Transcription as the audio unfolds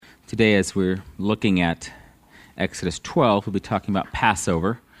Today, as we're looking at Exodus 12, we'll be talking about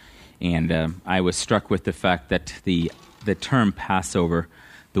Passover. And I was struck with the fact that the term Passover,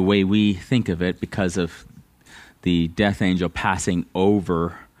 the way we think of it, because of the death angel passing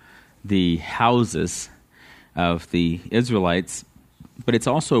over the houses of the Israelites, but it's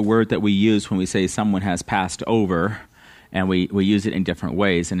also a word that we use when we say someone has passed over, and we use it in different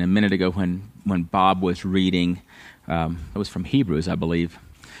ways. And a minute ago when Bob was reading, it was from Hebrews, I believe,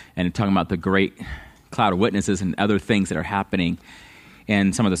 and talking about the great cloud of witnesses and other things that are happening,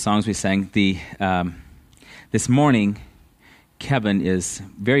 and some of the songs we sang. This morning, Kevin is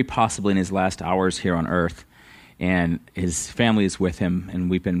very possibly in his last hours here on earth, and his family is with him, and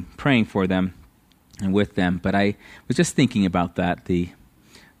we've been praying for them and with them. But I was just thinking about that, the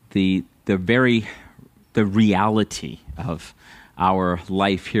reality of our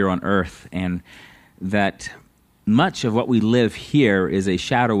life here on earth, and that much of what we live here is a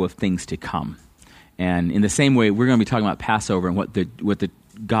shadow of things to come. And in the same way, we're going to be talking about Passover and what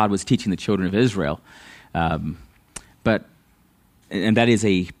God was teaching the children of Israel. And that is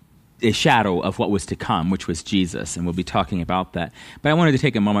a shadow of what was to come, which was Jesus, and we'll be talking about that. But I wanted to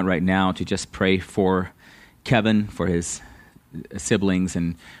take a moment right now to just pray for Kevin, for his siblings,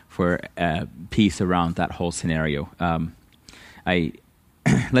 and for peace around that whole scenario.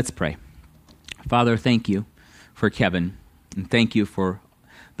 Let's pray. Father, thank you for Kevin, and thank you for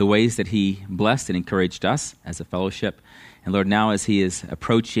the ways that he blessed and encouraged us as a fellowship. And Lord, now as he is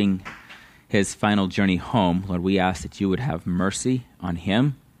approaching his final journey home, Lord, we ask that you would have mercy on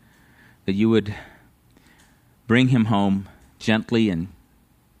him, that you would bring him home gently and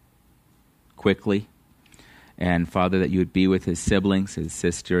quickly. And Father, that you would be with his siblings, his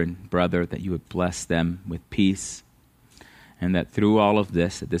sister and brother, that you would bless them with peace. And that through all of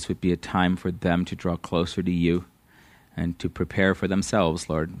this, that this would be a time for them to draw closer to you and to prepare for themselves,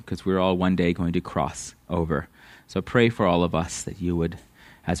 Lord, because we're all one day going to cross over. So pray for all of us that you would,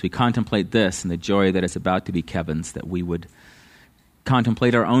 as we contemplate this and the joy that is about to be Kevin's, that we would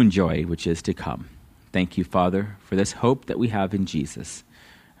contemplate our own joy, which is to come. Thank you, Father, for this hope that we have in Jesus.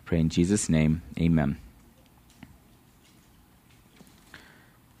 I pray in Jesus' name, amen.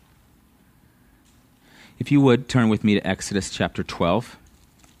 If you would, turn with me to Exodus chapter 12.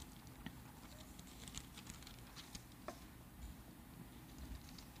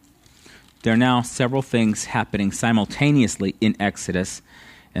 There are now several things happening simultaneously in Exodus,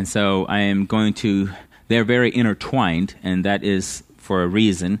 and so they're very intertwined, and that is for a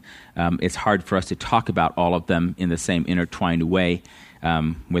reason. It's hard for us to talk about all of them in the same intertwined way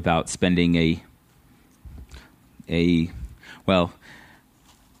without spending well,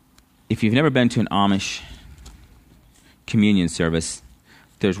 if you've never been to an Amish communion service,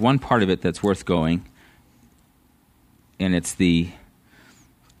 there's one part of it that's worth going, and it's the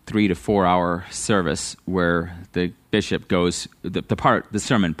 3 to 4 hour service where the bishop goes, the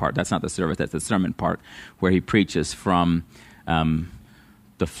sermon part, that's not the service, that's the sermon part, where he preaches from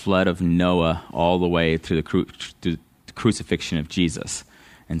the flood of Noah all the way through the crucifixion of Jesus.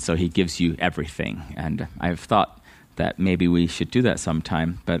 And so he gives you everything. And I've thought that maybe we should do that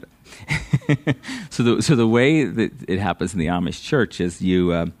sometime, but so the way that it happens in the Amish church is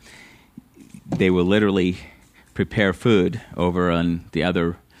they will literally prepare food over on the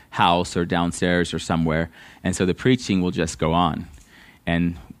other house or downstairs or somewhere, and so the preaching will just go on,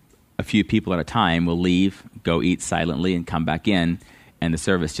 and a few people at a time will leave, go eat silently, and come back in, and the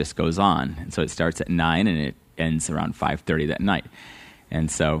service just goes on. And so it starts at 9 and it ends around 5:30 that night. And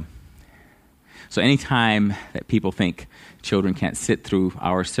so anytime that people think children can't sit through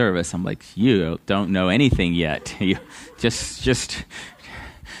our service, I'm like, you don't know anything yet. You just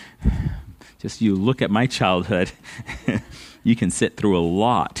you look at my childhood. You can sit through a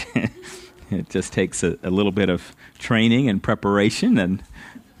lot. It just takes a little bit of training and preparation, and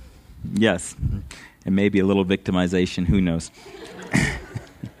yes, and maybe a little victimization, who knows.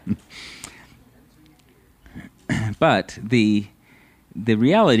 But the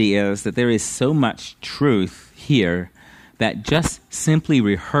reality is that there is so much truth here that just simply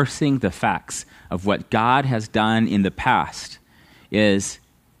rehearsing the facts of what God has done in the past is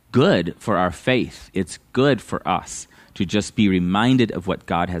good for our faith. It's good for us to just be reminded of what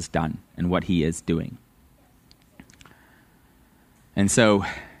God has done and what he is doing. And so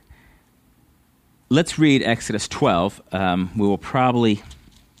let's read Exodus 12. We will probably,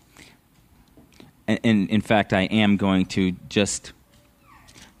 and in fact, I am going to just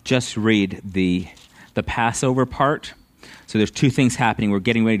read the Passover part. So there's two things happening. We're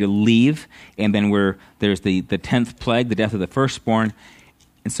getting ready to leave, and then there's the 10th plague, the death of the firstborn.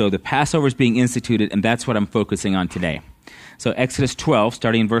 And so the Passover is being instituted, and that's what I'm focusing on today. So Exodus 12,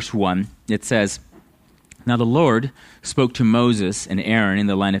 starting in verse 1, it says, "Now the Lord spoke to Moses and Aaron in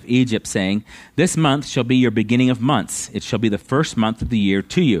the land of Egypt, saying, 'This month shall be your beginning of months. It shall be the first month of the year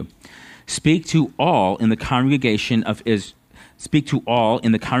to you. Speak to all in the congregation of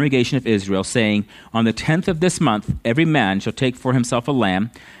Israel, saying, On the 10th of this month, every man shall take for himself a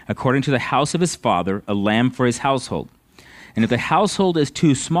lamb, according to the house of his father, a lamb for his household. And if the household is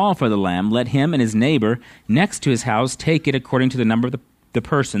too small for the lamb, let him and his neighbor next to his house take it according to the number of the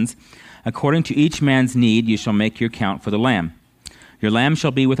persons. According to each man's need, you shall make your count for the lamb. Your lamb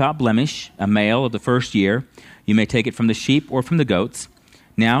shall be without blemish, a male of the first year. You may take it from the sheep or from the goats.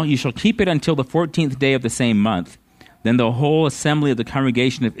 Now you shall keep it until the 14th day of the same month. Then the whole assembly of the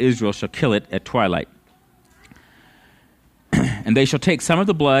congregation of Israel shall kill it at twilight. And they shall take some of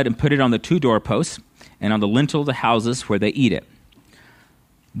the blood and put it on the 2 doorposts and on the lintel of the houses where they eat it.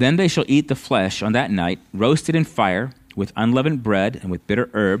 Then they shall eat the flesh on that night, roasted in fire, with unleavened bread and with bitter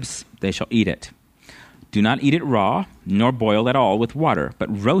herbs they shall eat it. Do not eat it raw, nor boiled at all with water,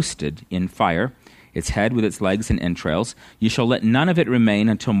 but roasted in fire, its head with its legs and entrails. You shall let none of it remain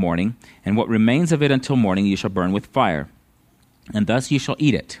until morning, and what remains of it until morning you shall burn with fire. And thus you shall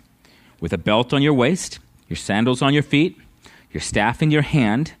eat it, with a belt on your waist, your sandals on your feet, your staff in your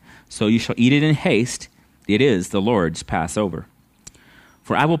hand, so you shall eat it in haste. It is the Lord's Passover.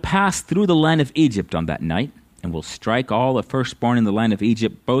 For I will pass through the land of Egypt on that night, and will strike all the firstborn in the land of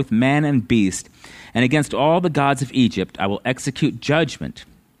Egypt, both man and beast, and against all the gods of Egypt I will execute judgment.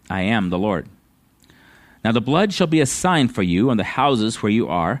 I am the Lord. Now the blood shall be a sign for you on the houses where you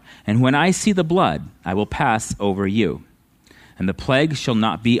are, and when I see the blood, I will pass over you. And the plague shall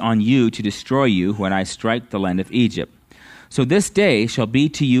not be on you to destroy you when I strike the land of Egypt. So this day shall be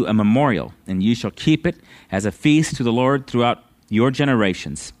to you a memorial, and you shall keep it as a feast to the Lord throughout your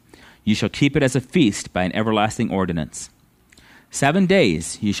generations. You shall keep it as a feast by an everlasting ordinance. 7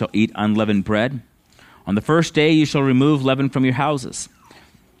 days you shall eat unleavened bread. On the first day you shall remove leaven from your houses.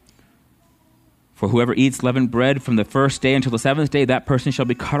 For whoever eats leavened bread from the first day until the 7th day, that person shall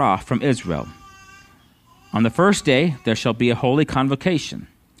be cut off from Israel. On the first day there shall be a holy convocation,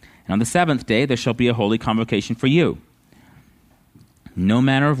 and on the 7th day there shall be a holy convocation for you. No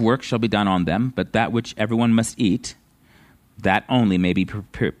manner of work shall be done on them, but that which everyone must eat, that only may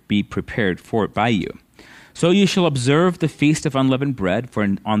be prepared for it by you. So you shall observe the feast of unleavened bread, for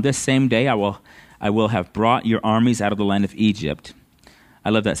on this same day I will have brought your armies out of the land of Egypt. I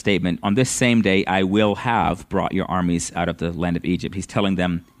love that statement. On this same day I will have brought your armies out of the land of Egypt. He's telling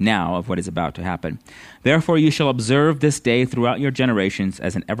them now of what is about to happen. Therefore you shall observe this day throughout your generations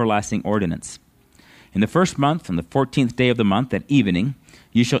as an everlasting ordinance. In the first month, on the 14th day of the month at evening,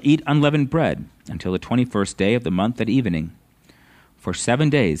 you shall eat unleavened bread until the 21st day of the month at evening. For 7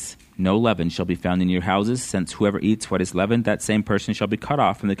 days no leaven shall be found in your houses, since whoever eats what is leavened, that same person shall be cut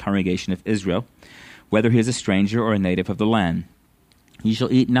off from the congregation of Israel, whether he is a stranger or a native of the land. You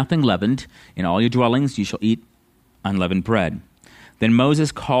shall eat nothing leavened. In all your dwellings you shall eat unleavened bread. Then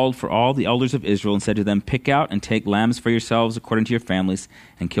Moses called for all the elders of Israel and said to them, Pick out and take lambs for yourselves according to your families,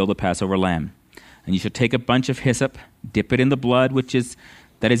 and kill the Passover lamb. And you shall take a bunch of hyssop, dip it in the blood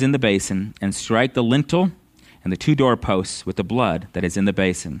that is in the basin, and strike the lintel and the 2 doorposts with the blood that is in the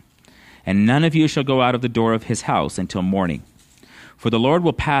basin. And none of you shall go out of the door of his house until morning. For the Lord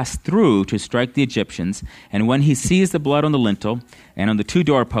will pass through to strike the Egyptians, and when he sees the blood on the lintel and on the 2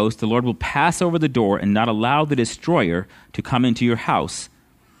 doorposts, the Lord will pass over the door and not allow the destroyer to come into your houses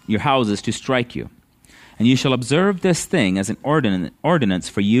to strike you. And you shall observe this thing as an ordinance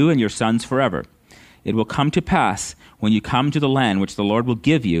for you and your sons forever. It will come to pass when you come to the land which the Lord will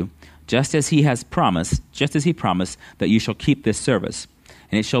give you, just as he promised, that you shall keep this service.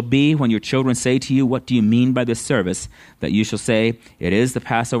 And it shall be when your children say to you, What do you mean by this service? That you shall say, It is the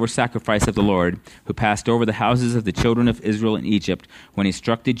Passover sacrifice of the Lord, who passed over the houses of the children of Israel in Egypt, when he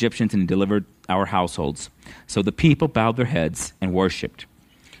struck the Egyptians and delivered our households. So the people bowed their heads and worshipped.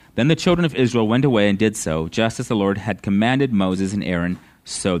 Then the children of Israel went away and did so, just as the Lord had commanded Moses and Aaron,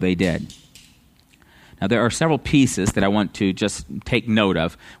 so they did. Now, there are several pieces that I want to just take note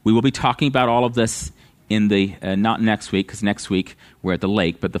of. We will be talking about all of this in the, not next week, because next week we're at the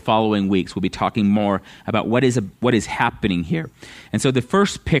lake, but the following weeks we'll be talking more about what is happening here. And so the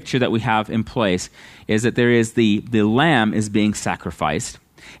first picture that we have in place is that there is the lamb is being sacrificed,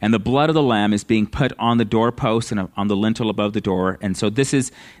 and the blood of the lamb is being put on the doorpost and on the lintel above the door. And so this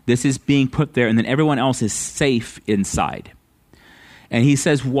is being put there, and then everyone else is safe inside. And he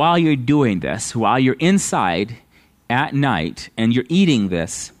says, while you're doing this, while you're inside at night and you're eating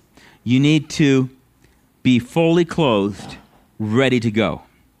this, you need to be fully clothed, ready to go.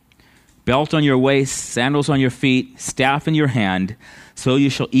 belt on your waist, sandals on your feet, staff in your hand, so you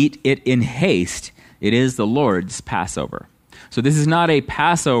shall eat it in haste. It is the Lord's Passover. So this is not a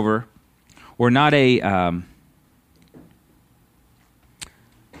Passover or not a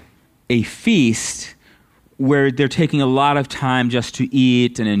feast where they're taking a lot of time just to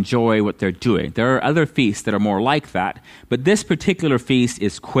eat and enjoy what they're doing. There are other feasts that are more like that, but this particular feast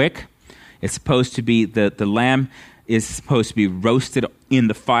is quick. It's supposed to be, the lamb is supposed to be roasted in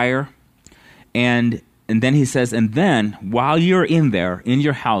the fire. And then he says, and then while you're in there, in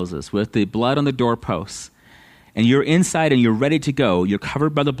your houses, with the blood on the doorposts, and you're inside and you're ready to go, you're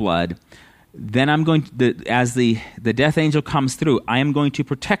covered by the blood, then I'm going to, as the death angel comes through, I am going to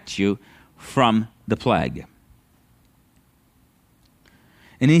protect you from the plague.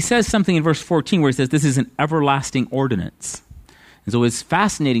 And he says something in verse 14 where he says, this is an everlasting ordinance. And so what's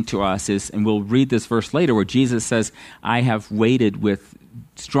fascinating to us is, and we'll read this verse later, where Jesus says, I have waited with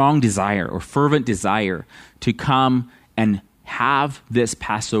strong desire or fervent desire to come and have this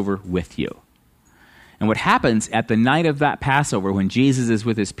Passover with you. And what happens at the night of that Passover, when Jesus is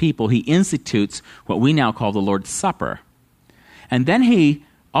with his people, he institutes what we now call the Lord's Supper. And then he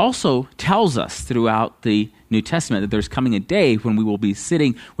also tells us throughout the New Testament that there's coming a day when we will be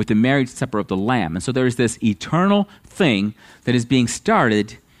sitting with the marriage supper of the Lamb. And so there's this eternal thing that is being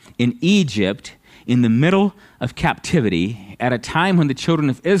started in Egypt in the middle of captivity at a time when the children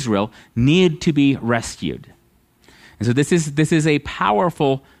of Israel need to be rescued. And so this is a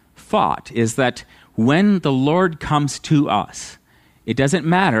powerful thought, is that when the Lord comes to us, it doesn't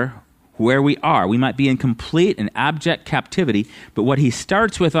matter where we are. We might be in complete and abject captivity, but what he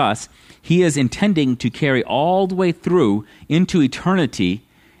starts with us, he is intending to carry all the way through into eternity,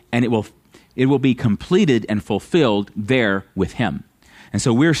 and it will be completed and fulfilled there with him. And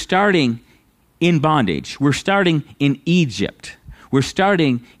so we're starting in bondage. We're starting in Egypt. We're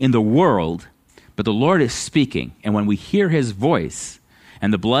starting in the world, but the Lord is speaking, and when we hear his voice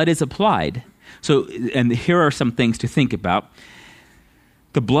and the blood is applied, and here are some things to think about.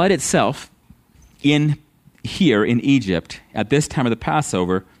 The blood itself here in Egypt, at this time of the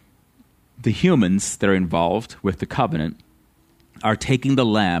Passover, the humans that are involved with the covenant are taking the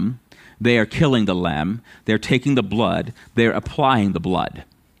lamb, they are killing the lamb, they're taking the blood, they're applying the blood.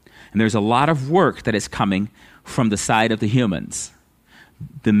 And there's a lot of work that is coming from the side of the humans.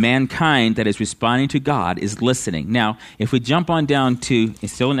 The mankind that is responding to God is listening. Now, if we jump on down to,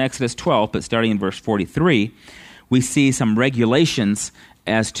 it's still in Exodus 12, but starting in verse 43, we see some regulations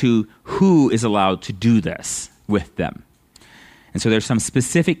as to who is allowed to do this with them. And so there's some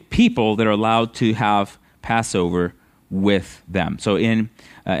specific people that are allowed to have Passover with them. So in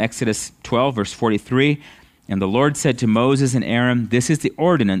Exodus 12, verse 43, and the Lord said to Moses and Aaron, this is the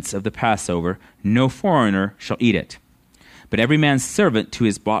ordinance of the Passover, no foreigner shall eat it. But every man's servant who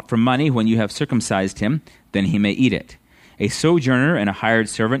is bought for money, when you have circumcised him, then he may eat it. A sojourner and a hired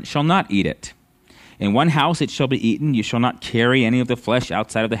servant shall not eat it. In one house it shall be eaten. You shall not carry any of the flesh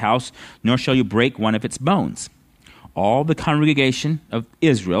outside of the house, nor shall you break one of its bones. All the congregation of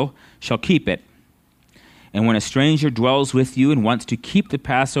Israel shall keep it. And when a stranger dwells with you and wants to keep the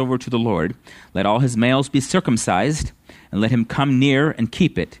Passover to the Lord, let all his males be circumcised, and let him come near and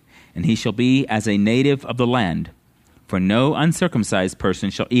keep it, and he shall be as a native of the land. For no uncircumcised person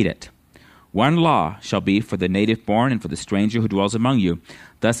shall eat it. One law shall be for the native born and for the stranger who dwells among you.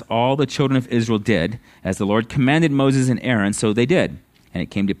 Thus all the children of Israel did, as the Lord commanded Moses and Aaron, so they did. And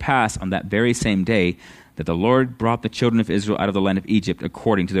it came to pass on that very same day that the Lord brought the children of Israel out of the land of Egypt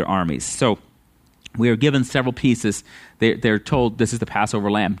according to their armies. So we are given several pieces. They're told, this is the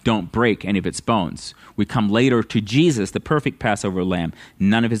Passover lamb. Don't break any of its bones. We come later to Jesus, the perfect Passover lamb.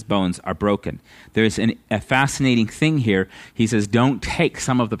 None of his bones are broken. There's a fascinating thing here. He says, don't take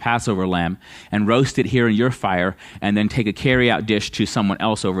some of the Passover lamb and roast it here in your fire and then take a carry-out dish to someone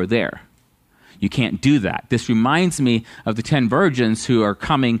else over there. You can't do that. This reminds me of the 10 virgins who are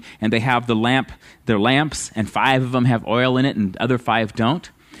coming and they have their lamps, and 5 of them have oil in it and the other 5 don't.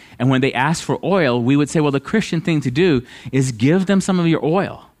 And when they ask for oil, we would say, well, the Christian thing to do is give them some of your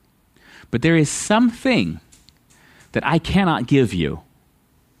oil. But there is something that I cannot give you.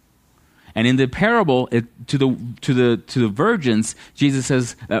 And in the parable to the virgins, Jesus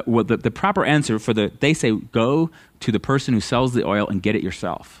says, the proper answer they say, go to the person who sells the oil and get it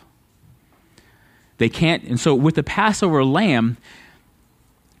yourself. They can't, and so with the Passover lamb,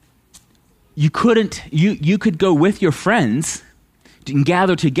 you could go with your friends and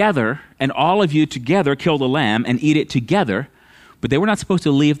gather together, and all of you together kill the lamb and eat it together, But they were not supposed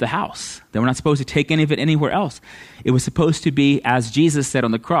to leave the house. They were not supposed to take any of it anywhere else. It was supposed to be, as Jesus said on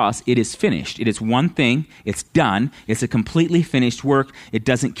the cross, it is finished. It is one thing. It's done. It's a completely finished work. It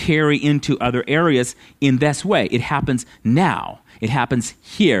doesn't carry into other areas in this way. It happens now. It happens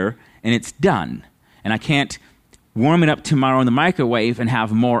here, and it's done. And I can't warm it up tomorrow in the microwave and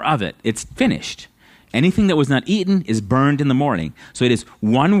have more of it. It's finished. Anything that was not eaten is burned in the morning. So it is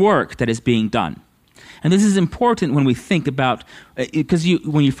one work that is being done. And this is important when we think about, because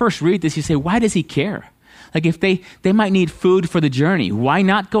when you first read this, you say, why does he care? Like if they might need food for the journey, why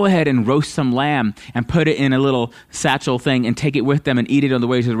not go ahead and roast some lamb and put it in a little satchel thing and take it with them and eat it on the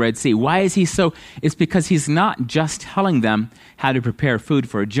way to the Red Sea? Why is he so? It's because he's not just telling them how to prepare food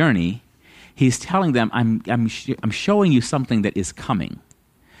for a journey. He's telling them, I'm showing you something that is coming.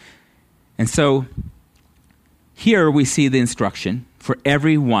 And so here we see the instruction for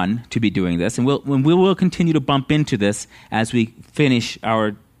everyone to be doing this. And we will continue to bump into this as we finish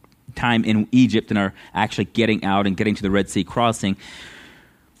our time in Egypt and are actually getting out and getting to the Red Sea crossing.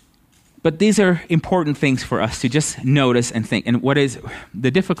 But these are important things for us to just notice and think. And what is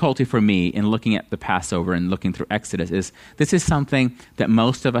the difficulty for me in looking at the Passover and looking through Exodus is this is something that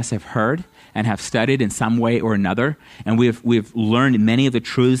most of us have heard and have studied in some way or another. And we've learned many of the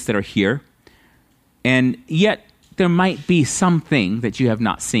truths that are here. And yet there might be something that you have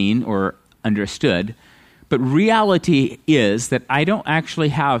not seen or understood, but reality is that I don't actually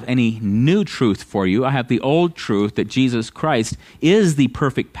have any new truth for you. I have the old truth that Jesus Christ is the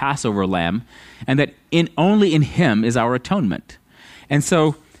perfect Passover lamb, and that only in him is our atonement. And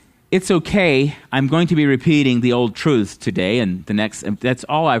so it's okay. I'm going to be repeating the old truths today and the next, and that's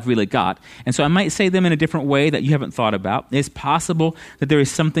all I've really got. And so I might say them in a different way that you haven't thought about. It's possible that there is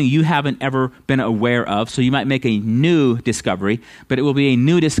something you haven't ever been aware of, so you might make a new discovery, but it will be a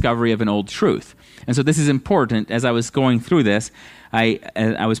new discovery of an old truth. And so this is important. As I was going through this, I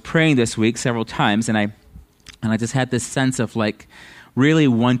was praying this week several times, and I just had this sense of like really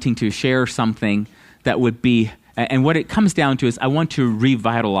wanting to share something that would be. And what it comes down to is I want to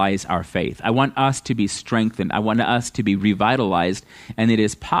revitalize our faith. I want us to be strengthened. I want us to be revitalized. And it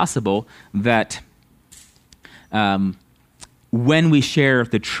is possible that when we share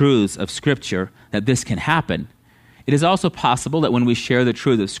the truths of Scripture, that this can happen. It is also possible that when we share the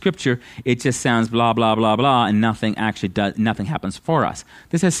truth of Scripture, it just sounds blah, blah, blah, blah, and nothing happens for us.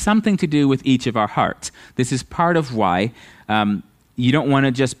 This has something to do with each of our hearts. This is part of why you don't want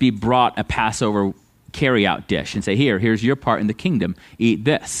to just be brought a Passover carry-out dish and say, here's your part in the kingdom, eat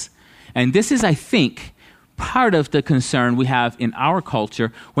this. And this is, I think, part of the concern we have in our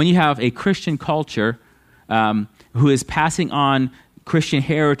culture when you have a Christian culture who is passing on Christian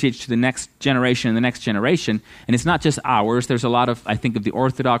heritage to the next generation and the next generation, and it's not just ours. There's a lot of, I think, of the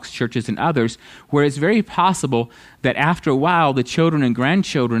Orthodox churches and others, where it's very possible that after a while, the children and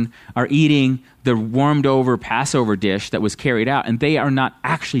grandchildren are eating the warmed-over Passover dish that was carried out, and they are not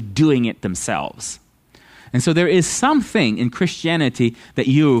actually doing it themselves. And so there is something in Christianity that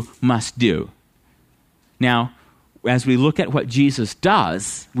you must do. Now, as we look at what Jesus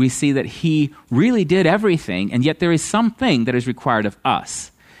does, we see that he really did everything, and yet there is something that is required of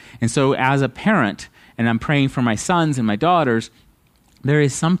us. And so as a parent, and I'm praying for my sons and my daughters, there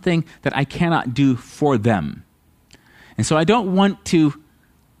is something that I cannot do for them. And so I don't want to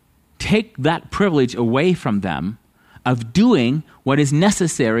take that privilege away from them of doing what is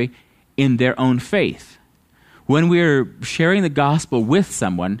necessary in their own faith. When we're sharing the gospel with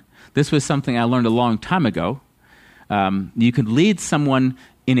someone, this was something I learned a long time ago. You could lead someone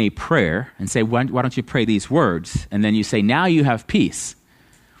in a prayer and say, why don't you pray these words? And then you say, now you have peace.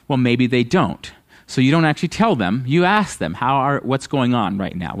 Well, maybe they don't. So you don't actually tell them. You ask them, what's going on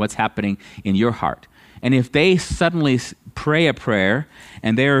right now? What's happening in your heart? And if they suddenly pray a prayer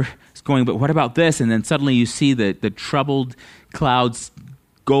and they're going, but what about this? And then suddenly you see the troubled clouds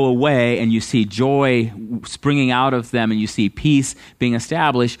go away and you see joy springing out of them and you see peace being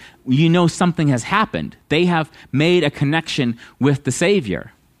established, you know something has happened. They have made a connection with the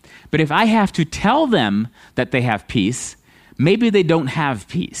Savior. But if I have to tell them that they have peace, maybe they don't have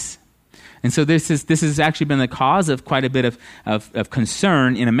peace. And so this has actually been the cause of quite a bit of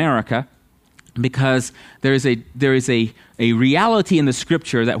concern in America, because there is a reality in the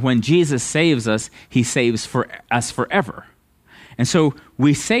Scripture that when Jesus saves us, he saves us forever. And so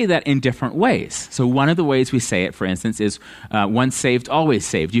we say that in different ways. So one of the ways we say it, for instance, is once saved, always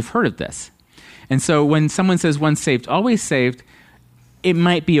saved. You've heard of this. And so when someone says once saved, always saved, it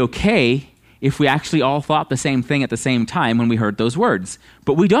might be okay if we actually all thought the same thing at the same time when we heard those words.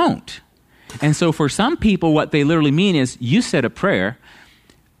 But we don't. And so for some people, what they literally mean is, you said a prayer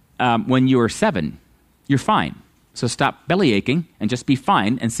when you were 7. You're fine. So stop belly aching and just be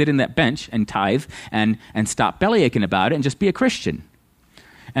fine and sit in that bench and tithe and stop belly aching about it and just be a Christian.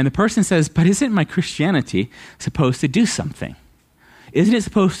 And the person says, but isn't my Christianity supposed to do something? Isn't it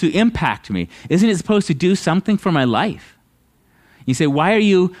supposed to impact me? Isn't it supposed to do something for my life? You say, why are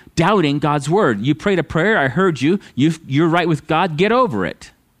you doubting God's word? You prayed a prayer, I heard you, you're right with God, get over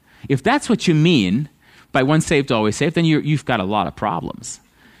it. If that's what you mean by once saved, always saved, then you've got a lot of problems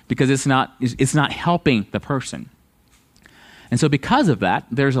because it's not helping the person. And so because of that,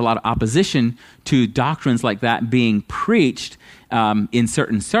 there's a lot of opposition to doctrines like that being preached in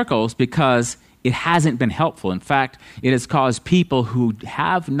certain circles because it hasn't been helpful. In fact, it has caused people who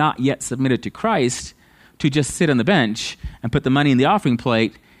have not yet submitted to Christ to just sit on the bench and put the money in the offering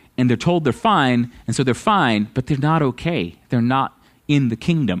plate, and they're told they're fine, and so they're fine, but they're not okay. They're not in the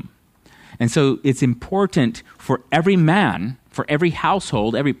kingdom. And so it's important for every man, for every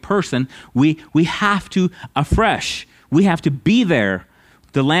household, every person, we have to afresh. We have to be there.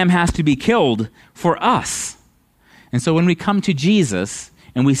 The lamb has to be killed for us. And so when we come to Jesus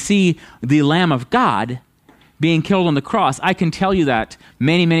and we see the Lamb of God being killed on the cross, I can tell you that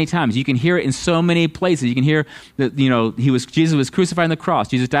many, many times. You can hear it in so many places. You can hear that, Jesus was crucified on the cross.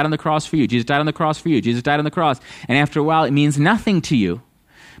 Jesus died on the cross for you. Jesus died on the cross for you. Jesus died on the cross. And after a while, it means nothing to you.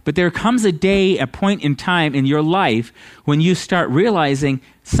 But there comes a day, a point in time in your life when you start realizing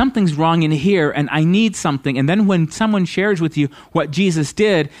something's wrong in here and I need something. And then when someone shares with you what Jesus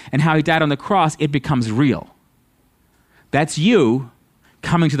did and how he died on the cross, it becomes real. That's you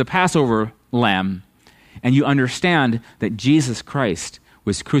coming to the Passover lamb, and you understand that Jesus Christ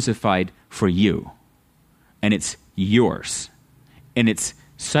was crucified for you. And it's yours. And it's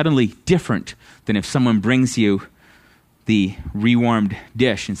suddenly different than if someone brings you the rewarmed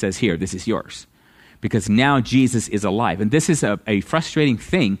dish and says, here, this is yours. Because now Jesus is alive. And this is a frustrating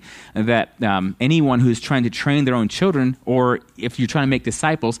thing that anyone who's trying to train their own children, or if you're trying to make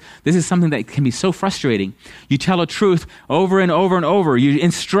disciples, this is something that can be so frustrating. You tell a truth over and over and over. You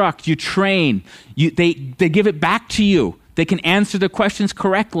instruct, you train. They give it back to you. They can answer the questions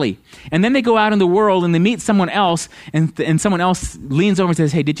correctly. And then they go out in the world and they meet someone else, and someone else leans over and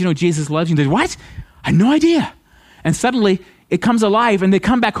says, hey, did you know Jesus loves you? And they say, what? I had no idea. And suddenly, it comes alive, and they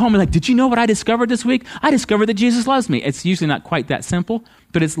come back home and like, did you know what I discovered this week? I discovered that Jesus loves me. It's usually not quite that simple,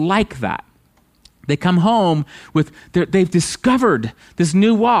 but it's like that. They come home with, they've discovered this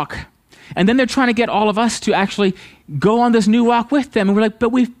new walk, and then they're trying to get all of us to actually go on this new walk with them. And we're like, but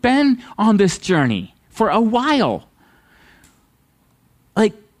we've been on this journey for a while.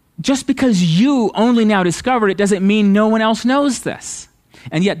 Like, just because you only now discovered it doesn't mean no one else knows this.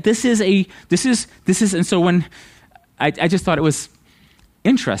 And yet this is, and so when, I just thought it was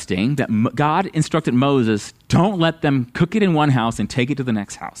interesting that God instructed Moses, don't let them cook it in one house and take it to the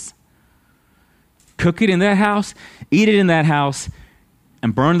next house. Cook it in that house, eat it in that house,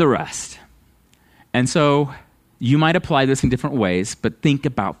 and burn the rest. And so you might apply this in different ways, but think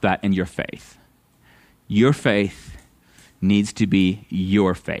about that in your faith. Your faith needs to be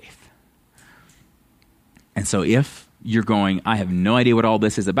your faith. And so if you're going, I have no idea what all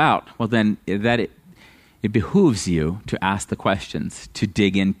this is about, well then it behooves you to ask the questions, to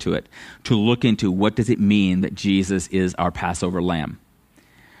dig into it, to look into what does it mean that Jesus is our Passover lamb.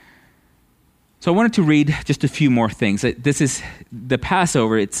 So I wanted to read just a few more things. This is the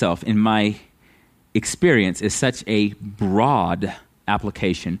Passover itself, in my experience, is such a broad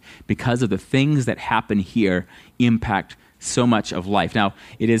application because of the things that happen here impact so much of life. Now,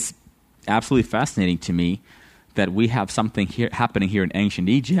 it is absolutely fascinating to me that we have something here happening here in ancient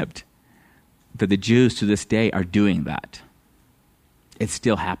Egypt, that the Jews to this day are doing that. It's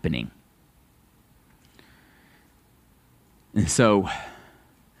still happening. And so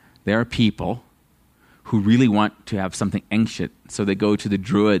there are people who really want to have something ancient, so they go to the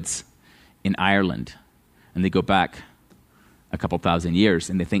Druids in Ireland, and they go back a couple thousand years,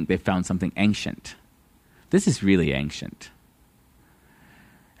 and they think they found something ancient. This is really ancient.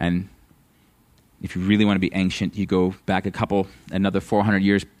 And if you really want to be ancient, you go back another 400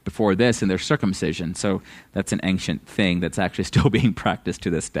 years before this, and there's circumcision. So that's an ancient thing that's actually still being practiced to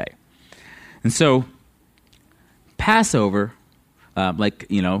this day. And so Passover,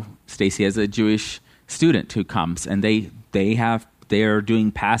 Stacy has a Jewish student who comes, and they're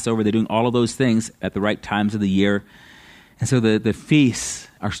doing Passover. They're doing all of those things at the right times of the year. And so the feasts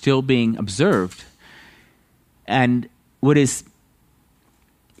are still being observed. And what is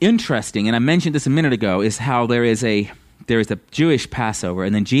interesting, and I mentioned this a minute ago, is how there is a Jewish Passover,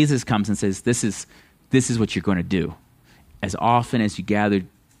 and then Jesus comes and says, this is what you're going to do. As often as you gather,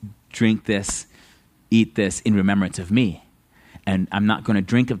 drink this, eat this in remembrance of me. And I'm not going to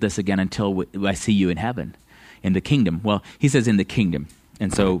drink of this again until I see you in heaven. in the kingdom. Well, he says in the kingdom.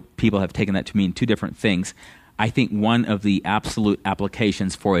 And so people have taken that to mean two different things. I think one of the absolute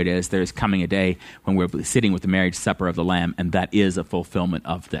applications for it is there is coming a day when we're sitting with the marriage supper of the Lamb, and that is a fulfillment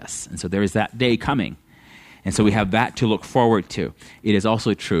of this. And so there is that day coming. And so we have that to look forward to. It is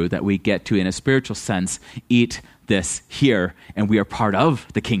also true that we get to, in a spiritual sense, eat this here, and we are part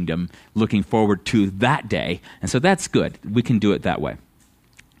of the kingdom, looking forward to that day. And so that's good. We can do it that way.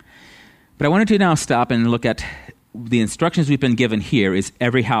 But I wanted to now stop and look at the instructions we've been given here is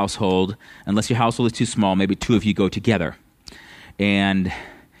every household, unless your household is too small, maybe two of you go together. And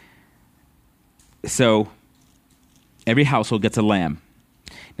so every household gets a lamb.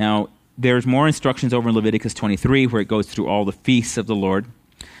 Now, there's more instructions over in Leviticus 23 where it goes through all the feasts of the Lord.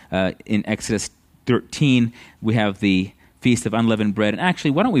 In Exodus 13, we have the Feast of Unleavened Bread. And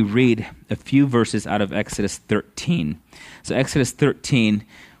actually, why don't we read a few verses out of Exodus 13? So Exodus 13,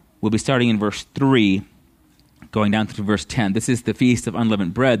 we'll be starting in verse 3, going down to verse 10. This is the Feast of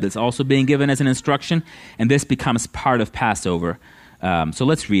Unleavened Bread that's also being given as an instruction, and this becomes part of Passover. So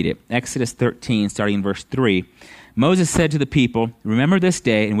let's read it. Exodus 13, starting in verse 3. Moses said to the people, "Remember this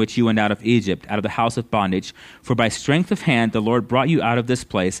day in which you went out of Egypt, out of the house of bondage, for by strength of hand the Lord brought you out of this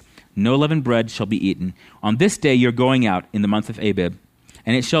place. No leavened bread shall be eaten. On this day you're going out in the month of Abib.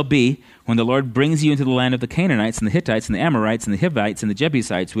 And it shall be, when the Lord brings you into the land of the Canaanites and the Hittites and the Amorites and the Hivites and the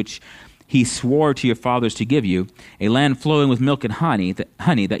Jebusites, which he swore to your fathers to give you, a land flowing with milk and honey,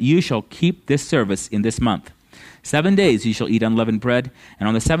 that you shall keep this service in this month. 7 days you shall eat unleavened bread, and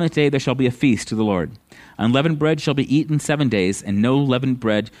on the seventh day there shall be a feast to the Lord. Unleavened bread shall be eaten 7 days, and no leavened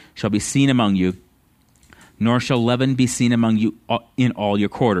bread shall be seen among you, nor shall leaven be seen among you in all your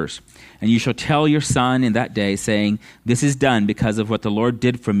quarters. And you shall tell your son in that day, saying, This is done because of what the Lord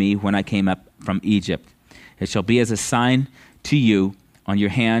did for me when I came up from Egypt. It shall be as a sign to you on your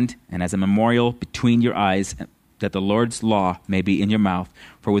hand, and as a memorial between your eyes, that the Lord's law may be in your mouth.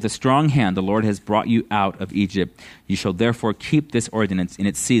 For with a strong hand the Lord has brought you out of Egypt. You shall therefore keep this ordinance in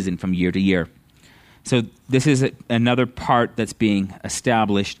its season from year to year." So this is another part that's being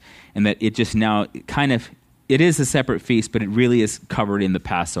established, and that it just now it is a separate feast, but it really is covered in the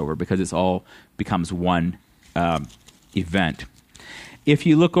Passover because it's all becomes one event. If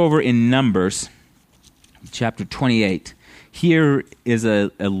you look over in Numbers, chapter 28, here is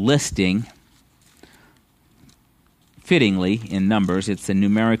a listing. Fittingly, in Numbers, it's a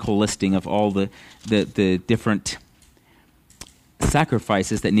numerical listing of all the different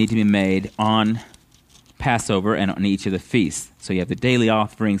sacrifices that need to be made on Passover and on each of the feasts. So you have the daily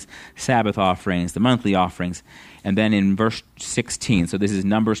offerings, Sabbath offerings, the monthly offerings, and then in verse 16, so this is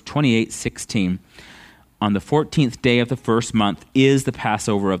Numbers 28:16, on the 14th day of the first month is the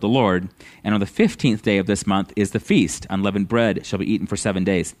Passover of the Lord, and on the 15th day of this month is the feast. Unleavened bread shall be eaten for 7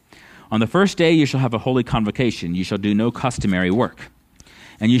 days. On the first day you shall have a holy convocation. You shall do no customary work.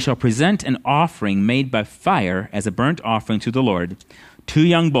 And you shall present an offering made by fire as a burnt offering to the Lord, 2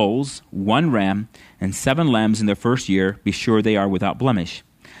 young bulls, 1 ram, and 7 lambs in their first year. Be sure they are without blemish.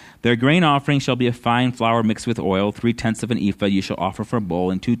 Their grain offering shall be of fine flour mixed with oil. 3/10 of an ephah you shall offer for a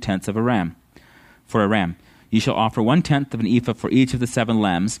bull, and 2/10 of a ram. For a ram, you shall offer 1/10 of an ephah for each of the 7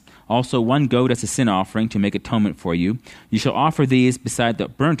 lambs, also 1 goat as a sin offering to make atonement for you. You shall offer these beside the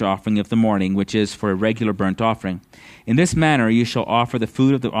burnt offering of the morning, which is for a regular burnt offering. In this manner you shall offer the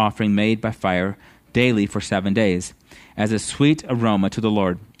food of the offering made by fire daily for 7 days, as a sweet aroma to the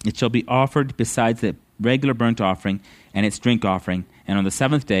Lord. It shall be offered besides the regular burnt offering and its drink offering. And on the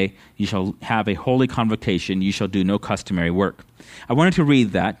 7th day you shall have a holy convocation. You shall do no customary work. I wanted to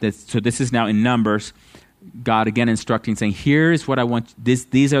read that. So this is now in Numbers, God again instructing, saying, here's what I want.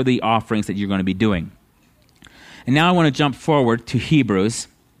 These are the offerings that you're going to be doing. And now I want to jump forward to Hebrews.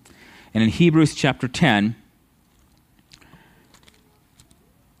 And in Hebrews chapter 10,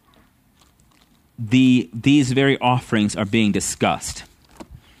 these very offerings are being discussed.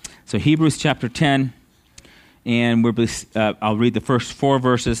 So Hebrews chapter 10, and I'll read the first 4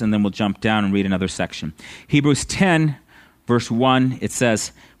 verses, and then we'll jump down and read another section. Hebrews 10, verse 1, it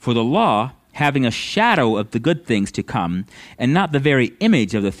says, "For the law, having a shadow of the good things to come, and not the very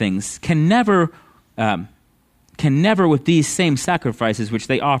image of the things, can never with these same sacrifices which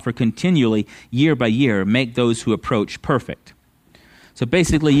they offer continually year by year make those who approach perfect." So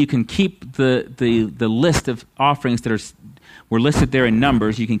basically you can keep the list of offerings that were listed there in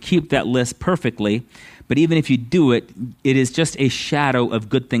Numbers. You can keep that list perfectly, but even if you do it, it is just a shadow of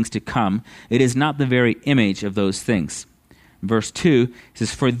good things to come. It is not the very image of those things. Verse 2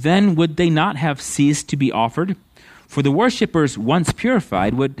 says, "For then would they not have ceased to be offered? For the worshippers, once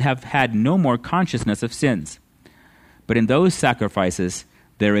purified, would have had no more consciousness of sins. But in those sacrifices,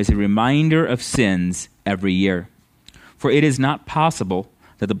 there is a reminder of sins every year. For it is not possible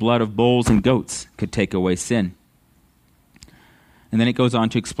that the blood of bulls and goats could take away sin. And then it goes on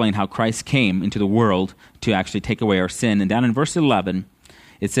to explain how Christ came into the world to actually take away our sin. And down in verse 11,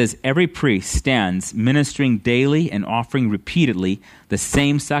 it says, every priest stands ministering daily and offering repeatedly the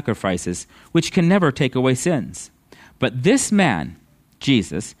same sacrifices, which can never take away sins. But this man,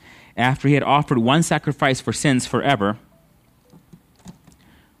 Jesus, after he had offered one sacrifice for sins forever,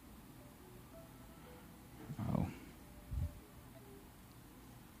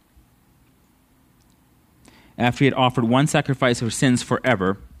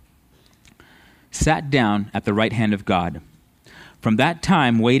 sat down at the right hand of God. From that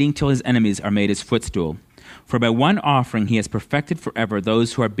time, waiting till his enemies are made his footstool. For by one offering he has perfected forever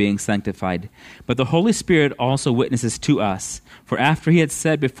those who are being sanctified. But the Holy Spirit also witnesses to us. For after he had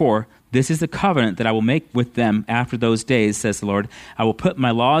said before, this is the covenant that I will make with them after those days, says the Lord. I will put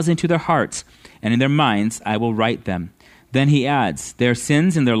my laws into their hearts, and in their minds I will write them. Then he adds, their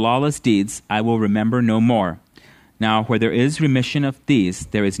sins and their lawless deeds I will remember no more. Now, where there is remission of these,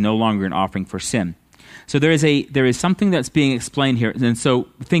 there is no longer an offering for sin. So there is something that's being explained here. And so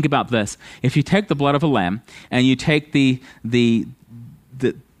think about this. If you take the blood of a lamb and you take they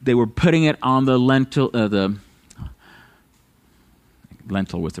were putting it on the lentil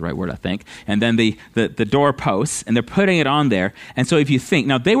was the right word, I think, and then the doorposts, and they're putting it on there. And so if you think,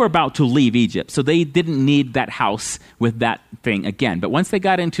 now they were about to leave Egypt, so they didn't need that house with that thing again. But once they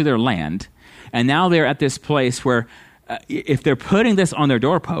got into their land, and now they're at this place where if they're putting this on their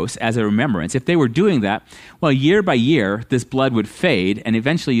doorposts as a remembrance, if they were doing that, well, year by year, this blood would fade, and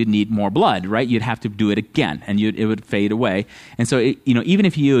eventually you'd need more blood, right? You'd have to do it again, and it would fade away. And so, even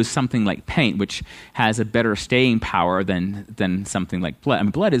if you use something like paint, which has a better staying power than something like blood, I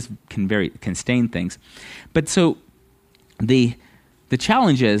mean, blood can stain things. But so the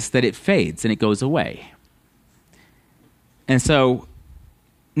challenge is that it fades and it goes away. And so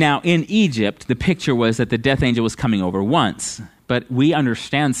now, in Egypt, the picture was that the death angel was coming over once. But we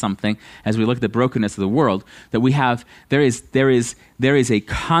understand something as we look at the brokenness of the world, that there is a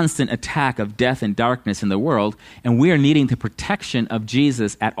constant attack of death and darkness in the world, and we are needing the protection of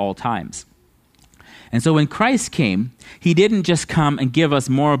Jesus at all times. And so when Christ came, he didn't just come and give us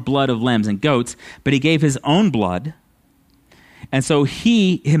more blood of lambs and goats, but he gave his own blood. And so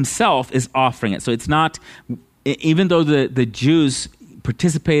he himself is offering it. So it's not, even though the Jews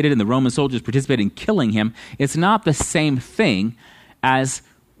participated and the Roman soldiers participated in killing him, it's not the same thing as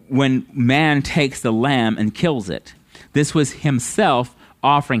when man takes the lamb and kills it. This was himself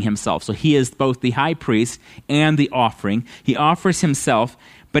offering himself. So he is both the high priest and the offering. He offers himself,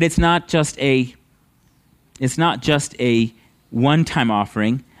 but it's not just a one-time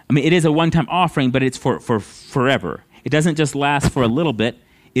offering. I mean, it is a one-time offering, but it's for forever. It doesn't just last for a little bit,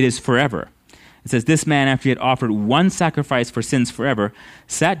 it is forever. It says, this man, after he had offered one sacrifice for sins forever,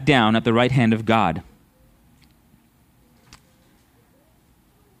 sat down at the right hand of God.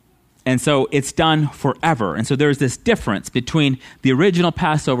 And so it's done forever. And so there's this difference between the original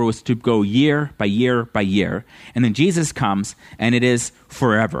Passover was to go year by year by year, and then Jesus comes and it is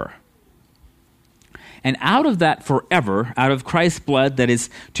forever. And out of that forever, out of Christ's blood that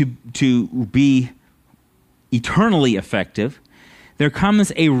is to be eternally effective, there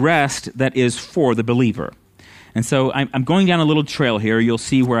comes a rest that is for the believer. And so I'm going down a little trail here. You'll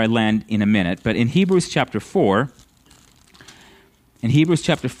see where I land in a minute. But in Hebrews chapter 4,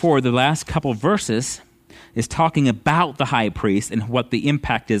 the last couple verses is talking about the high priest and what the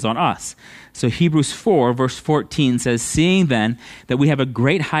impact is on us. So Hebrews 4, verse 14 says, seeing then that we have a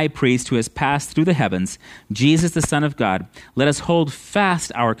great high priest who has passed through the heavens, Jesus the Son of God, let us hold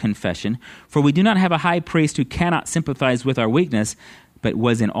fast our confession, for we do not have a high priest who cannot sympathize with our weakness, but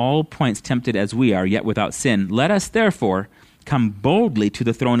was in all points tempted as we are, yet without sin. Let us therefore come boldly to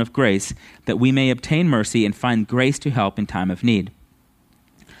the throne of grace, that we may obtain mercy and find grace to help in time of need.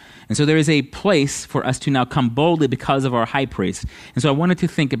 And so there is a place for us to now come boldly because of our high priest. And so I wanted to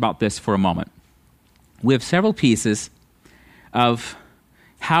think about this for a moment. We have several pieces of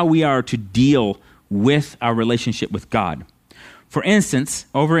how we are to deal with our relationship with God. For instance,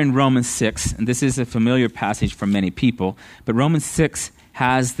 over in Romans 6, and this is a familiar passage for many people, but Romans 6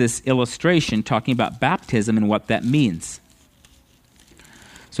 has this illustration talking about baptism and what that means.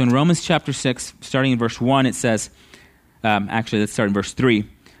 So in Romans chapter 6, starting in verse 1, it says, let's start in verse 3.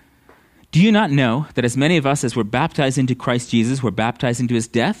 Do you not know that as many of us as were baptized into Christ Jesus were baptized into his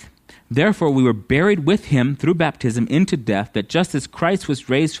death? Therefore we were buried with him through baptism into death, that just as Christ was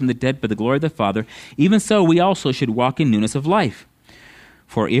raised from the dead by the glory of the Father, even so we also should walk in newness of life.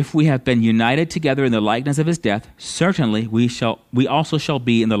 For if we have been united together in the likeness of his death, certainly we also shall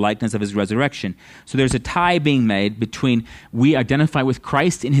be in the likeness of his resurrection. So there's a tie being made between we identify with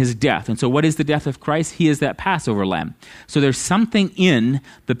Christ in his death. And so what is the death of Christ? He is that Passover lamb. So there's something in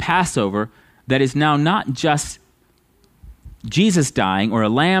the Passover that is now not just Jesus dying or a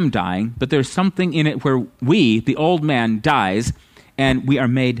lamb dying, but there's something in it where we, the old man, dies, and we are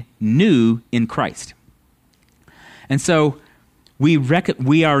made new in Christ. And so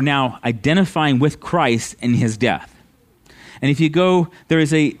we are now identifying with Christ in his death. And if you go,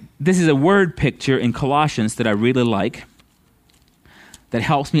 this is a word picture in Colossians that I really like that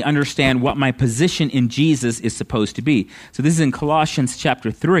helps me understand what my position in Jesus is supposed to be. So this is in Colossians chapter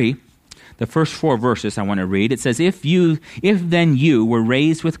 3, the first 4 verses I want to read. It says, If then you were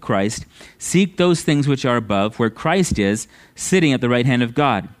raised with Christ, seek those things which are above, where Christ is, sitting at the right hand of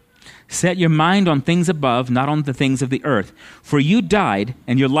God. Set your mind on things above, not on the things of the earth. For you died,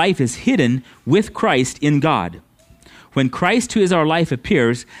 and your life is hidden with Christ in God. When Christ, who is our life,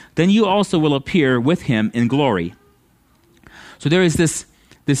 appears, then you also will appear with him in glory. So there is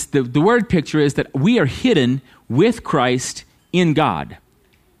the word picture is that we are hidden with Christ in God.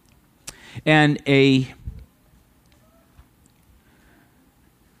 And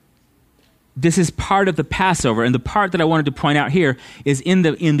this is part of the Passover, and the part that I wanted to point out here is in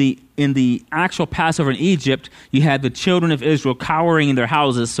the actual Passover in Egypt, you had the children of Israel cowering in their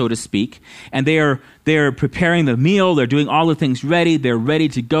houses, so to speak, and they are preparing the meal, they're doing all the things ready, they're ready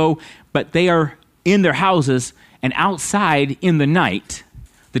to go, but they are in their houses, and outside in the night,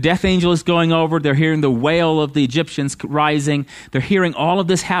 the death angel is going over, they're hearing the wail of the Egyptians rising, they're hearing all of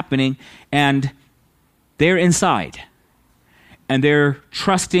this happening, and they're inside. And they're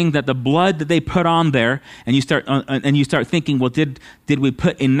trusting that the blood that they put on there, and you start thinking, well, did we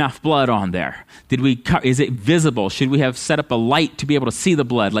put enough blood on there? Is it visible? Should we have set up a light to be able to see the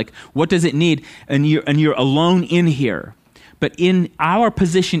blood? Like, what does it need? And you're alone in here. But in our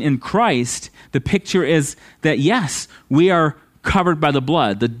position in Christ, the picture is that yes, we are covered by the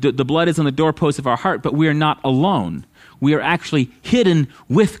blood. The blood is on the doorpost of our heart, but we are not alone. We are actually hidden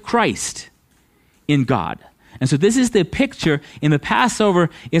with Christ in God. And so this is the picture in the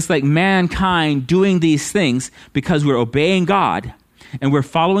Passover. It's like mankind doing these things because we're obeying God and we're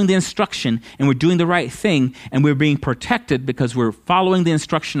following the instruction and we're doing the right thing and we're being protected because we're following the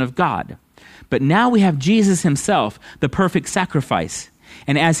instruction of God. But now we have Jesus himself, the perfect sacrifice.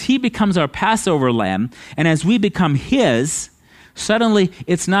 And as he becomes our Passover lamb and as we become his, suddenly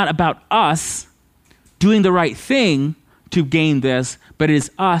it's not about us doing the right thing to gain this, but it is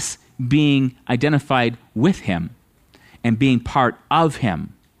us being identified with him and being part of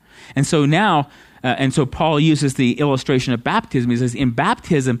him. And so now, so Paul uses the illustration of baptism. He says, in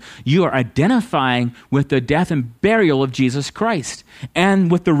baptism, you are identifying with the death and burial of Jesus Christ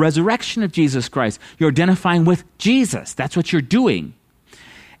and with the resurrection of Jesus Christ. You're identifying with Jesus. That's what you're doing.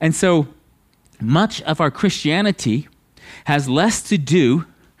 And so much of our Christianity has less to do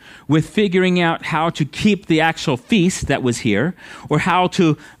with figuring out how to keep the actual feast that was here or how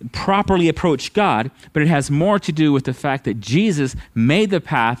to properly approach God, but it has more to do with the fact that Jesus made the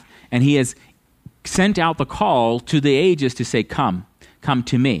path and he has sent out the call to the ages to say, come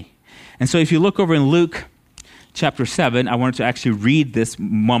to me. And so if you look over in Luke chapter 7, I wanted to actually read this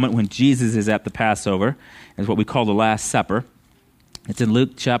moment when Jesus is at the Passover. It's what we call the Last Supper. It's in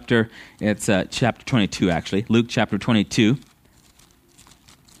Luke chapter 22 actually, Luke chapter 22.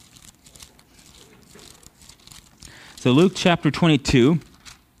 So Luke chapter 22,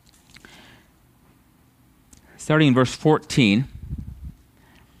 starting in verse 14.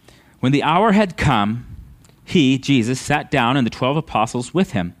 When the hour had come, he, Jesus, sat down and the 12 apostles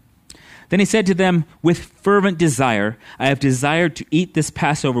with him. Then he said to them, with fervent desire, I have desired to eat this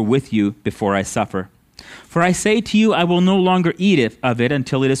Passover with you before I suffer. For I say to you, I will no longer eat of it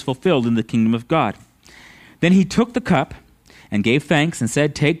until it is fulfilled in the kingdom of God. Then he took the cup and gave thanks and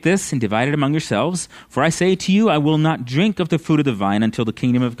said, take this and divide it among yourselves. For I say to you, I will not drink of the fruit of the vine until the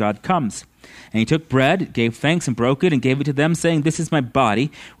kingdom of God comes. And he took bread, gave thanks and broke it and gave it to them, saying, this is my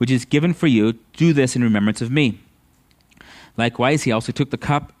body, which is given for you. Do this in remembrance of me. Likewise, he also took the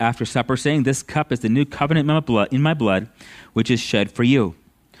cup after supper, saying, this cup is the new covenant in my blood, which is shed for you.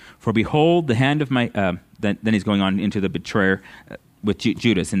 For behold, the hand of my... Then he's going on into the betrayer with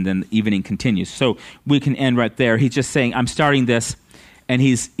Judas, and then the evening continues. So we can end right there. He's just saying, I'm starting this, and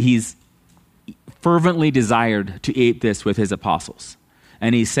he's fervently desired to eat this with his apostles.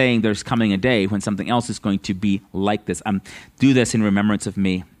 And he's saying there's coming a day when something else is going to be like this. Do this in remembrance of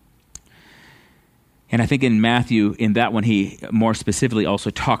me. And I think in Matthew, in that one, he more specifically also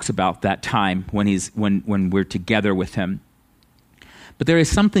talks about that time when we're together with him. But there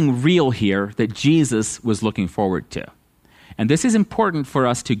is something real here that Jesus was looking forward to. And this is important for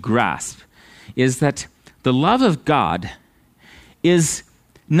us to grasp, is that the love of God is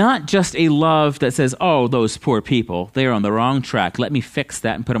not just a love that says, oh, those poor people, they're on the wrong track. Let me fix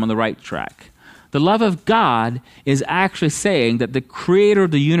that and put them on the right track. The love of God is actually saying that the creator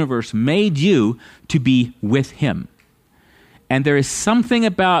of the universe made you to be with him. And there is something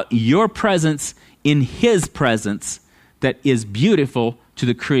about your presence in his presence that is beautiful to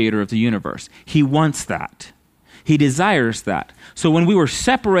the creator of the universe. He wants that. He desires that. So when we were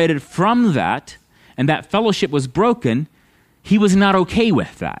separated from that, and that fellowship was broken, he was not okay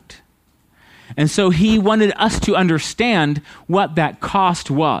with that. And so he wanted us to understand what that cost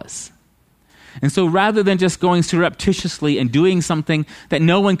was. And so rather than just going surreptitiously and doing something that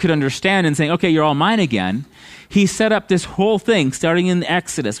no one could understand and saying, okay, you're all mine again, he set up this whole thing starting in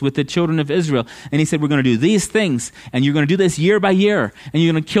Exodus with the children of Israel. And he said, we're going to do these things, and you're going to do this year by year, and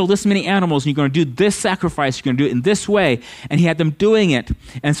you're going to kill this many animals, and you're going to do this sacrifice, you're going to do it in this way. And he had them doing it.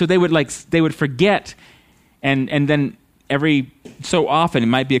 And so they would forget. And then every so often, it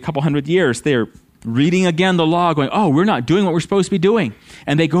might be a couple hundred years, they're reading again the law, going, oh, we're not doing what we're supposed to be doing.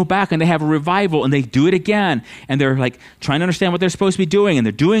 And they go back and they have a revival and they do it again. And they're like trying to understand what they're supposed to be doing, and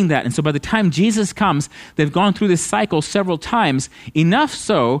they're doing that. And so by the time Jesus comes, they've gone through this cycle several times, enough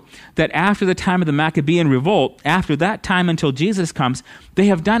so that after the time of the Maccabean revolt, after that time until Jesus comes, they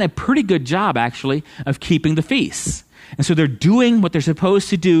have done a pretty good job actually of keeping the feasts. And so they're doing what they're supposed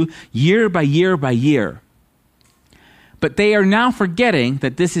to do year by year by year. But they are now forgetting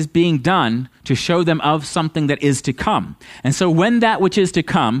that this is being done to show them of something that is to come. And so when that which is to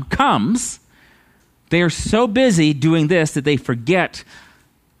come comes, they are so busy doing this that they forget,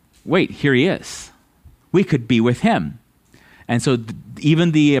 wait, here he is. We could be with him. And so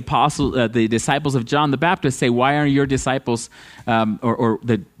even the the disciples of John the Baptist say, why aren't your disciples, or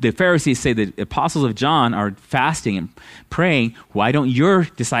the Pharisees say the apostles of John are fasting and praying, why don't your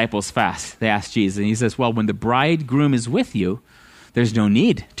disciples fast? They ask Jesus. And he says, well, when the bridegroom is with you, there's no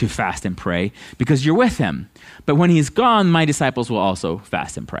need to fast and pray because you're with him. But when he's gone, my disciples will also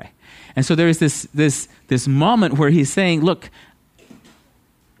fast and pray. And so there's this moment where he's saying, look,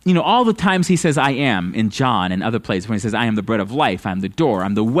 you know, all the times he says, I am, in John and other places, when he says, I am the bread of life, I'm the door,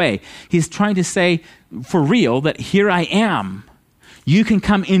 I'm the way, he's trying to say for real that here I am. You can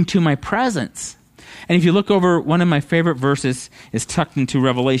come into my presence. And if you look over, one of my favorite verses is tucked into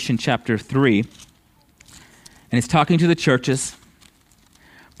Revelation chapter 3, and it's talking to the churches.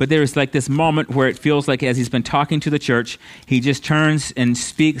 But there is like this moment where it feels like as he's been talking to the church, he just turns and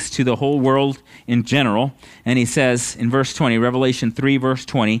speaks to the whole world in general. And he says in verse 20, Revelation 3, verse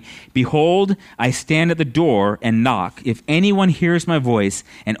 20, behold, I stand at the door and knock. If anyone hears my voice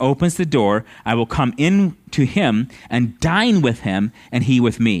and opens the door, I will come in to him and dine with him and he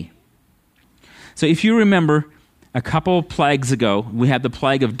with me. So if you remember a couple of plagues ago, we had the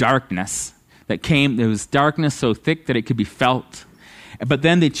plague of darkness that came. There was darkness so thick that it could be felt. But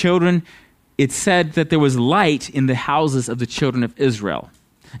then the children, it said that there was light in the houses of the children of Israel.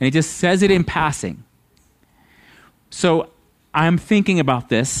 And it just says it in passing. So I'm thinking about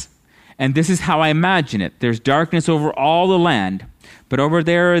this, and this is how I imagine it. There's darkness over all the land, but over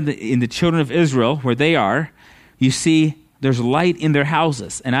there in the children of Israel, where they are, you see there's light in their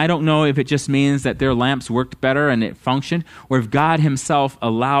houses. And I don't know if it just means that their lamps worked better and it functioned, or if God himself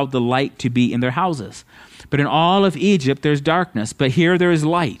allowed the light to be in their houses. But in all of Egypt, there's darkness, but here there is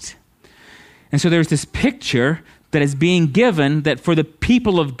light. And so there's this picture that is being given that for the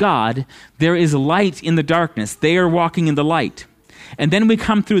people of God, there is light in the darkness. They are walking in the light. And then we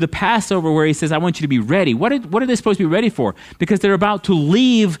come through the Passover where he says, I want you to be ready. What are they supposed to be ready for? Because they're about to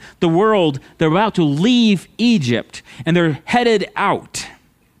leave the world. They're about to leave Egypt, and they're headed out.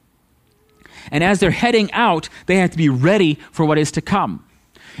 And as they're heading out, they have to be ready for what is to come.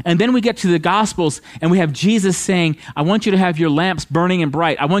 And then we get to the Gospels, and we have Jesus saying, I want you to have your lamps burning and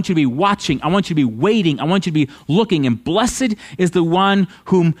bright. I want you to be watching. I want you to be waiting. I want you to be looking. And blessed is the one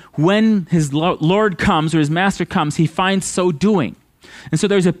whom, when his Lord comes or his master comes, he finds so doing. And so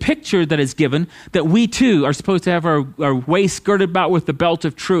there's a picture that is given that we too are supposed to have our waist girded about with the belt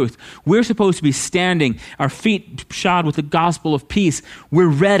of truth. We're supposed to be standing, our feet shod with the gospel of peace. We're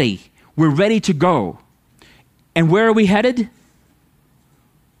ready. We're ready to go. And where are we headed?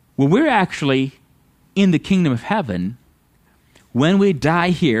 Well, we're actually in the kingdom of heaven. When we die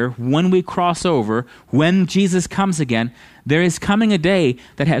here, when we cross over, when Jesus comes again, there is coming a day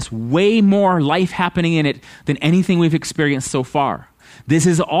that has way more life happening in it than anything we've experienced so far. This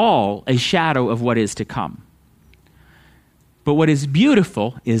is all a shadow of what is to come. But what is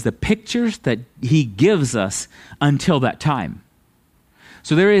beautiful is the pictures that he gives us until that time.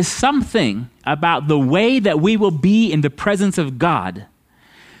 So there is something about the way that we will be in the presence of God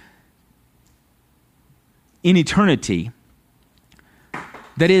in eternity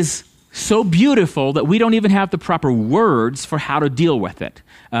that is so beautiful that we don't even have the proper words for how to deal with it.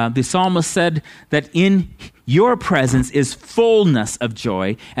 The psalmist said that in your presence is fullness of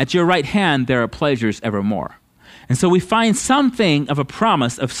joy. At your right hand there are pleasures evermore. And so we find something of a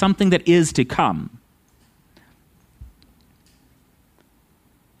promise of something that is to come.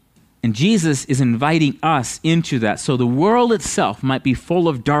 And Jesus is inviting us into that. So the world itself might be full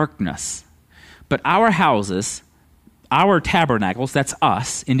of darkness, but our houses, our tabernacles, that's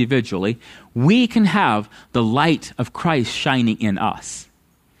us individually, we can have the light of Christ shining in us.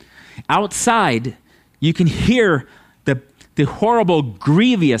 Outside, you can hear the horrible,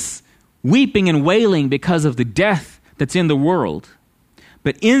 grievous weeping and wailing because of the death that's in the world.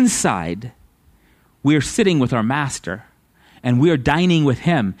 But inside, we are sitting with our Master, and we are dining with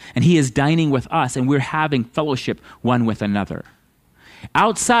him, and he is dining with us, and we're having fellowship one with another.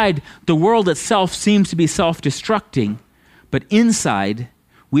 Outside, the world itself seems to be self-destructing, but inside,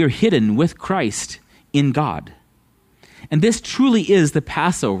 we are hidden with Christ in God. And this truly is the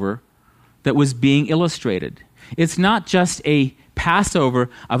Passover that was being illustrated. It's not just a Passover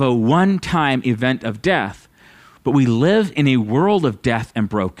of a one-time event of death, but we live in a world of death and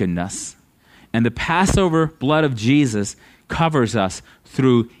brokenness. And the Passover blood of Jesus covers us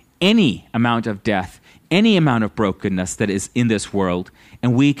through any amount of death, any amount of brokenness that is in this world,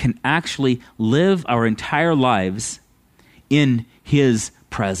 and we can actually live our entire lives in his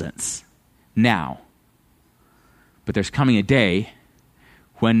presence now. But there's coming a day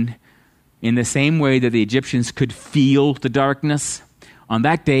when, in the same way that the Egyptians could feel the darkness, on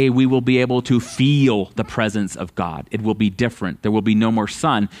that day we will be able to feel the presence of God. It will be different. There will be no more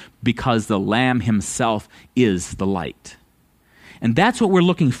sun because the Lamb himself is the light. And that's what we're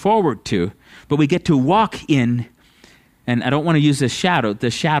looking forward to, but we get to walk in, and I don't want to use the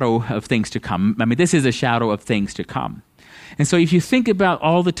shadow of things to come. I mean, this is a shadow of things to come. And so if you think about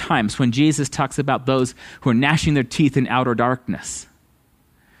all the times when Jesus talks about those who are gnashing their teeth in outer darkness,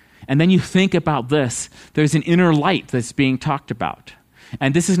 and then you think about this, there's an inner light that's being talked about.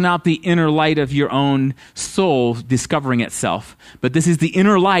 And this is not the inner light of your own soul discovering itself, but this is the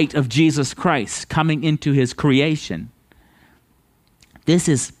inner light of Jesus Christ coming into his creation. This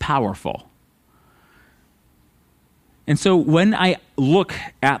is powerful. And so when I look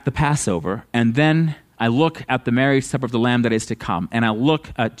at the Passover, and then I look at the marriage supper of the Lamb that is to come, and I look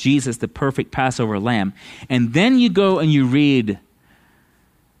at Jesus, the perfect Passover Lamb, and then you go and you read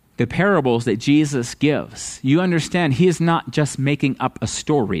the parables that Jesus gives, you understand he is not just making up a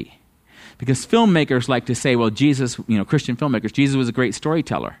story. Because filmmakers like to say, well, Jesus, Christian filmmakers, Jesus was a great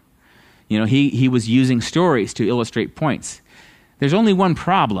storyteller. He was using stories to illustrate points. There's only one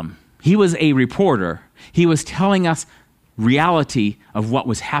problem. He was a reporter. He was telling us reality of what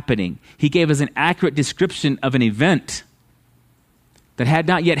was happening. He gave us an accurate description of an event that had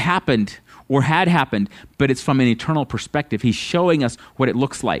not yet happened or had happened, but it's from an eternal perspective. He's showing us what it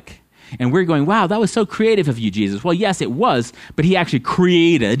looks like. And we're going, wow, that was so creative of you, Jesus. Well, yes, it was, but he actually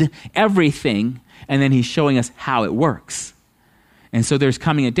created everything, and then he's showing us how it works. And so there's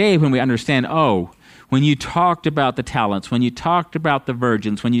coming a day when we understand, when you talked about the talents, when you talked about the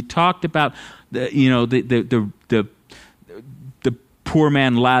virgins, when you talked about the poor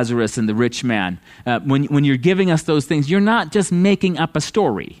man Lazarus and the rich man, when you're giving us those things, you're not just making up a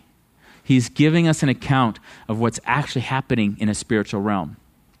story. He's giving us an account of what's actually happening in a spiritual realm.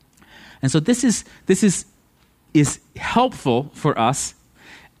 And so this is helpful for us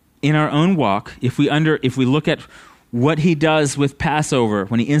in our own walk if we look at what he does with Passover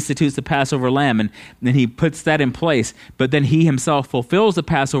when he institutes the Passover lamb, and then he puts that in place, but then he himself fulfills the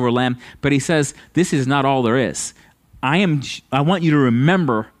Passover lamb, but he says, this is not all there is. I want you to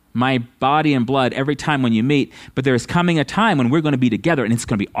remember my body and blood every time when you meet, but there is coming a time when we're going to be together and it's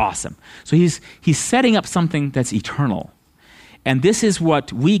going to be awesome. So he's setting up something that's eternal. And this is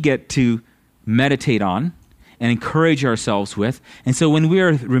what we get to meditate on and encourage ourselves with. And so when we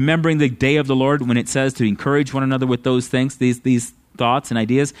are remembering the day of the Lord, when it says to encourage one another with those things, these thoughts and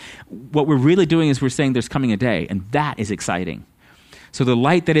ideas, what we're really doing is we're saying there's coming a day, and that is exciting. So the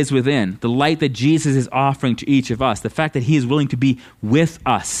light that is within, the light that Jesus is offering to each of us, the fact that he is willing to be with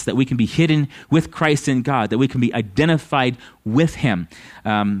us, that we can be hidden with Christ in God, that we can be identified with him.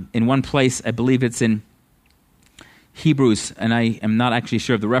 In one place, I believe it's in Hebrews, and I am not actually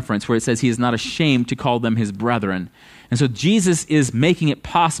sure of the reference, where it says he is not ashamed to call them his brethren. And so Jesus is making it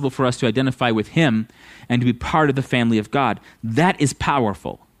possible for us to identify with him and to be part of the family of God. That is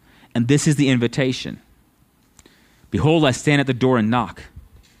powerful. And this is the invitation. Behold, I stand at the door and knock.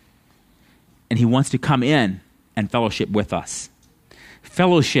 And he wants to come in and fellowship with us.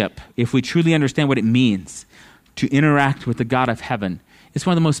 Fellowship, if we truly understand what it means to interact with the God of heaven, is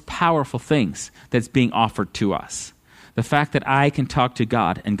one of the most powerful things that's being offered to us. The fact that I can talk to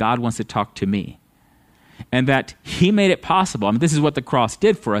God and God wants to talk to me. And that he made it possible. I mean, this is what the cross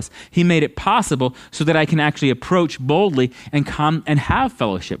did for us. He made it possible so that I can actually approach boldly and come and have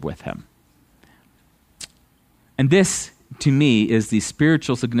fellowship with him. And this, to me, is the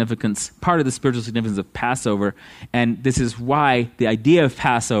spiritual significance, part of the spiritual significance of Passover. And this is why the idea of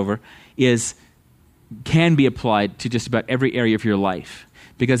Passover can be applied to just about every area of your life.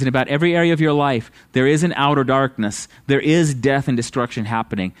 Because in about every area of your life, there is an outer darkness, there is death and destruction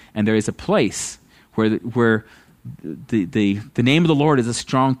happening, and there is a place where the name of the Lord is a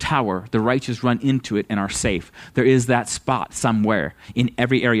strong tower. The righteous run into it and are safe. There is that spot somewhere in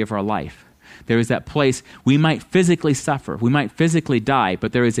every area of our life. There is that place. We might physically suffer. We might physically die,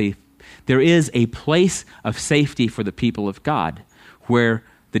 but there is a place of safety for the people of God where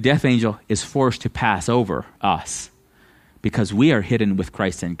the death angel is forced to pass over us because we are hidden with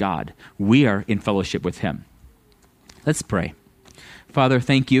Christ in God. We are in fellowship with him. Let's pray. Father,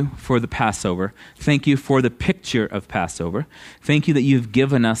 thank you for the Passover. Thank you for the picture of Passover. Thank you that you've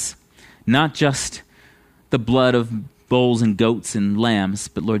given us not just the blood of bulls and goats and lambs,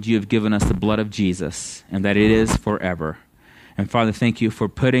 but Lord, you have given us the blood of Jesus, and that it is forever. And Father, thank you for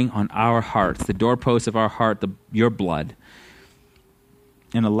putting on our hearts, the doorposts of our heart, your blood,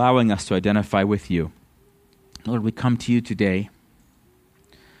 and allowing us to identify with you. Lord, we come to you today.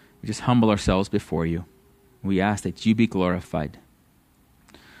 We just humble ourselves before you. We ask that you be glorified.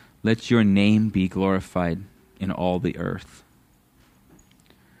 Let your name be glorified in all the earth.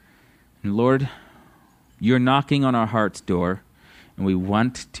 And Lord, you're knocking on our heart's door, and we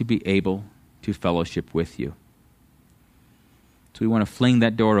want to be able to fellowship with you. So we want to fling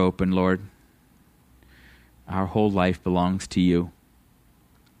that door open, Lord. Our whole life belongs to you.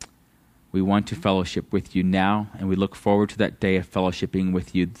 We want to fellowship with you now, and we look forward to that day of fellowshipping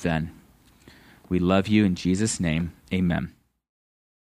with you then. We love you in Jesus' name. Amen.